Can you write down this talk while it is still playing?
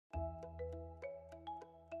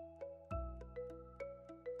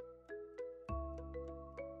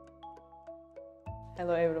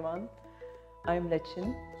Hello everyone, I'm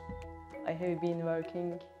Lacin. I have been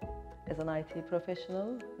working as an IT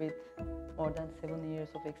professional with more than 7 years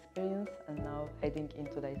of experience and now heading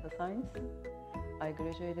into data science. I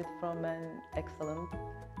graduated from an excellent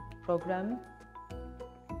program,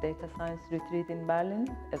 Data Science Retreat in Berlin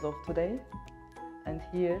as of today. And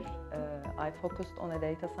here I focused on a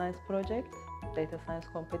data science project, data science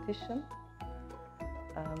competition.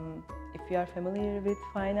 If you are familiar with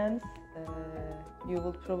finance, you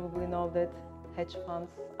will probably know that hedge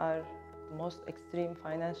funds are the most extreme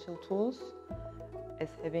financial tools as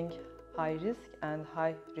having high risk and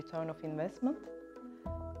high return of investment.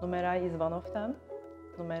 Numerai is one of them.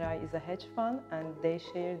 Numerai is a hedge fund and they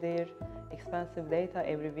share their expensive data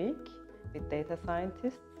every week with data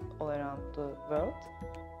scientists all around the world.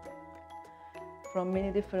 From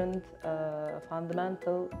many different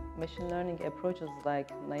fundamental machine learning approaches like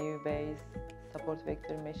naive-Bayes, support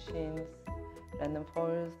vector machines, random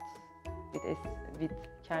forests, with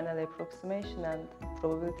kernel approximation and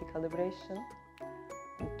probability calibration,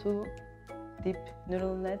 to deep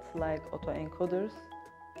neural nets like autoencoders,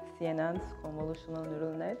 CNNs, convolutional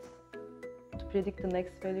neural nets, to predict the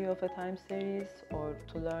next value of a time series or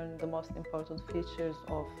to learn the most important features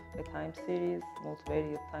of a time series,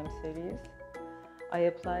 multivariate time series. I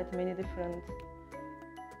applied many different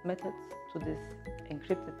methods to this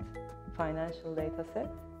encrypted financial data set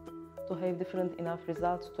to have different enough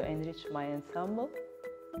results to enrich my ensemble.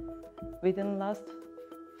 Within the last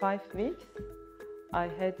 5 weeks, I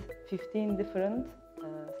had 15 different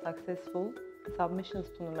successful submissions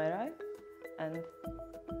to Numerai, and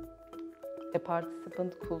a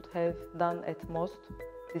participant could have done at most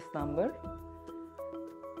this number.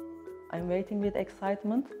 I'm waiting with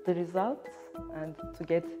excitement the results and to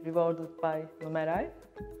get rewarded by Numerai,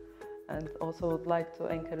 and also would like to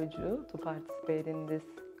encourage you to participate in this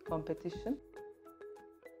competition.